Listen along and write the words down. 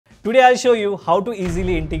Today I'll show you how to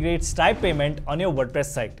easily integrate Stripe payment on your WordPress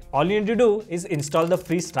site. All you need to do is install the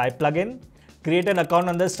free Stripe plugin, create an account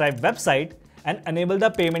on the Stripe website, and enable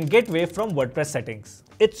the payment gateway from WordPress settings.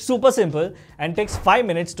 It's super simple and takes 5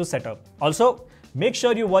 minutes to set up. Also, make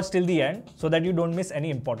sure you watch till the end so that you don't miss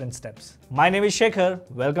any important steps. My name is Shekhar,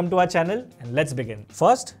 welcome to our channel and let's begin.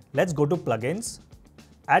 First, let's go to plugins,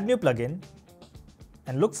 add new plugin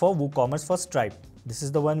and look for WooCommerce for Stripe. This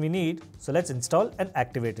is the one we need, so let's install and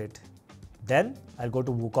activate it. Then I'll go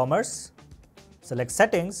to WooCommerce, select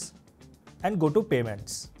settings and go to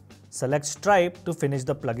payments. Select Stripe to finish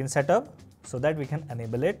the plugin setup so that we can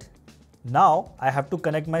enable it. Now I have to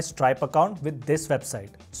connect my Stripe account with this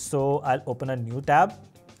website. So I'll open a new tab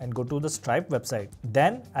and go to the Stripe website.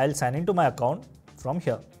 Then I'll sign into my account from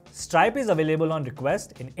here. Stripe is available on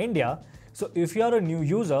request in India. So if you are a new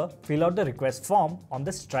user, fill out the request form on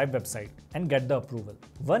the Stripe website and get the approval.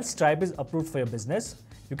 Once Stripe is approved for your business,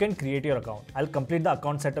 you can create your account. I'll complete the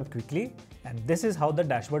account setup quickly and this is how the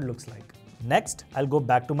dashboard looks like. Next, I'll go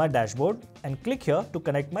back to my dashboard and click here to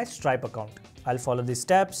connect my Stripe account. I'll follow these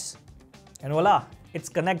steps and voila, it's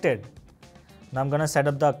connected. Now I'm gonna set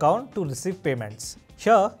up the account to receive payments.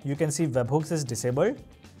 Here you can see webhooks is disabled.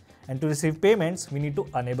 And to receive payments, we need to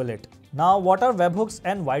enable it. Now, what are webhooks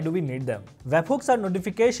and why do we need them? Webhooks are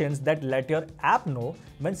notifications that let your app know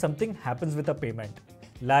when something happens with a payment,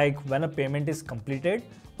 like when a payment is completed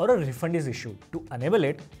or a refund is issued. To enable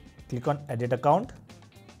it, click on Edit Account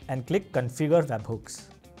and click Configure Webhooks.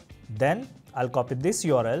 Then, I'll copy this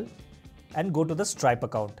URL and go to the Stripe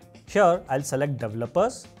account. Here, I'll select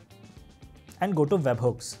Developers and go to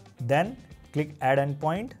Webhooks. Then, click Add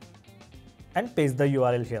Endpoint and paste the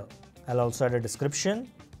URL here. I'll also add a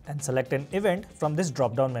description and select an event from this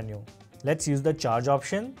drop-down menu. Let's use the charge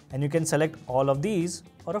option and you can select all of these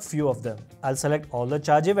or a few of them. I'll select all the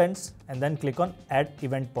charge events and then click on Add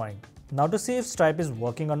Event Point. Now to see if Stripe is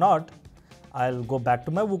working or not, I'll go back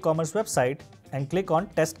to my WooCommerce website and click on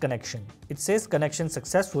Test Connection. It says connection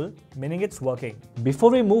successful, meaning it's working.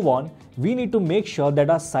 Before we move on, we need to make sure that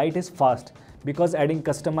our site is fast, because adding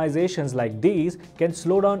customizations like these can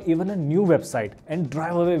slow down even a new website and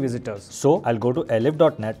drive away visitors. So I'll go to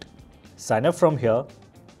elif.net, sign up from here,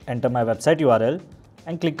 enter my website URL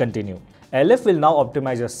and click continue. Elif will now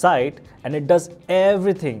optimize your site and it does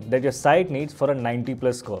everything that your site needs for a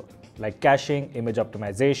 90+ score, like caching, image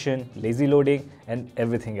optimization, lazy loading and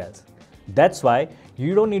everything else. That's why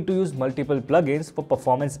you don't need to use multiple plugins for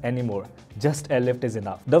performance anymore. Just Elif is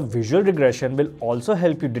enough. The visual regression will also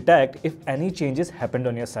help you detect if any changes happened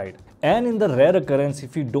on your site. And in the rare occurrence,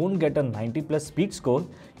 if you don't get a 90+ speed score,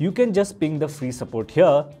 you can just ping the free support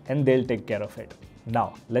here and they'll take care of it.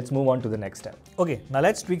 Now, let's move on to the next step. Okay, now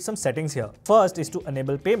let's tweak some settings here. First is to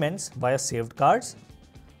enable payments via saved cards,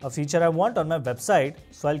 a feature I want on my website,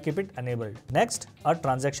 so I'll keep it enabled. Next, our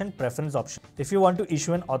transaction preference option. If you want to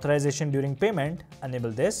issue an authorization during payment, enable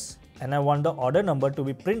this. And I want the order number to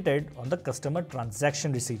be printed on the customer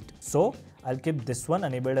transaction receipt. So I'll keep this one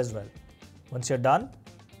enabled as well. Once you're done,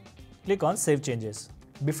 click on Save Changes.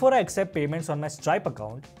 Before I accept payments on my Stripe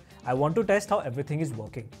account, I want to test how everything is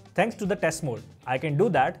working. Thanks to the test mode, I can do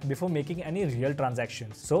that before making any real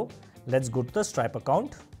transactions. So let's go to the Stripe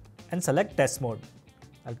account and select test mode.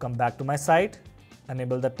 I'll come back to my site,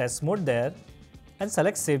 enable the test mode there and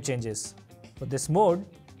select Save Changes. For this mode,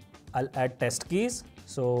 I'll add test keys.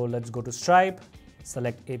 So let's go to Stripe,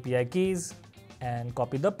 select API keys and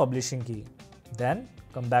copy the publishing key. Then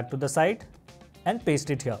come back to the site and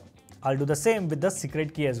paste it here. I'll do the same with the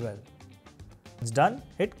secret key as well. It's done,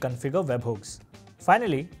 hit Configure Webhooks.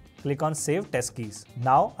 Finally, click on Save Test Keys.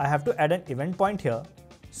 Now I have to add an event point here.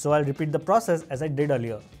 So I'll repeat the process as I did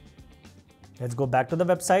earlier. Let's go back to the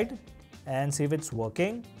website and see if it's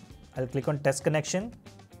working. I'll click on Test Connection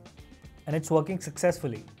and it's working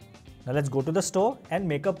successfully. Now let's go to the store and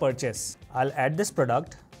make a purchase. I'll add this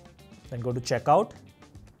product, then go to Checkout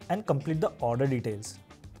and complete the order details.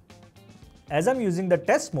 As I'm using the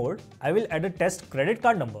test mode, I will add a test credit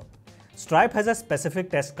card number. Stripe has a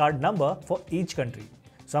specific test card number for each country.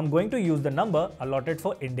 So I'm going to use the number allotted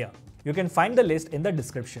for India. You can find the list in the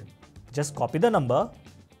description. Just copy the number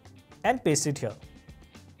and paste it here.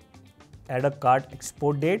 Add a card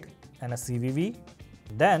export date and a CVV.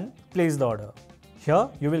 Then place the order. Here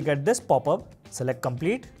you will get this pop-up, select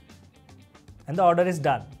complete and the order is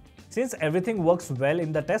done. Since everything works well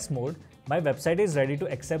in the test mode, my website is ready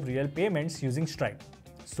to accept real payments using Stripe.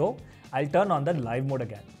 So I'll turn on the live mode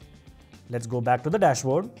again. Let's go back to the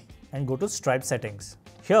dashboard and go to Stripe settings.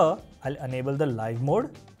 Here I'll enable the live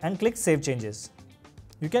mode and click Save Changes.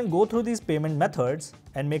 You can go through these payment methods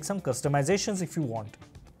and make some customizations if you want.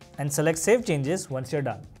 And select Save Changes once you're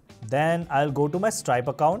done. Then I'll go to my Stripe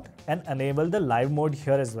account and enable the live mode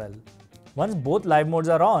here as well. Once both live modes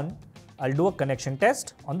are on, I'll do a connection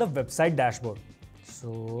test on the website dashboard. So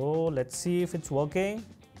let's see if it's working.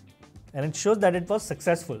 And it shows that it was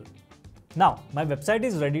successful. Now my website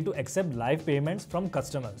is ready to accept live payments from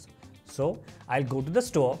customers. So I'll go to the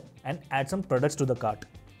store and add some products to the cart.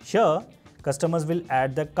 Here, customers will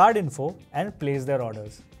add their card info and place their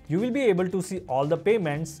orders. You will be able to see all the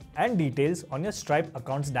payments and details on your Stripe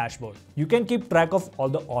accounts dashboard. You can keep track of all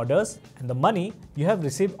the orders and the money you have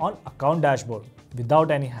received on account dashboard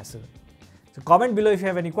without any hassle. So comment below if you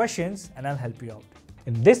have any questions and I'll help you out.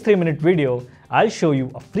 In this 3-minute video, I'll show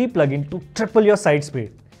you a free plugin to triple your site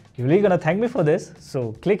speed. You're really gonna thank me for this,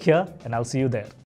 so click here and I'll see you there.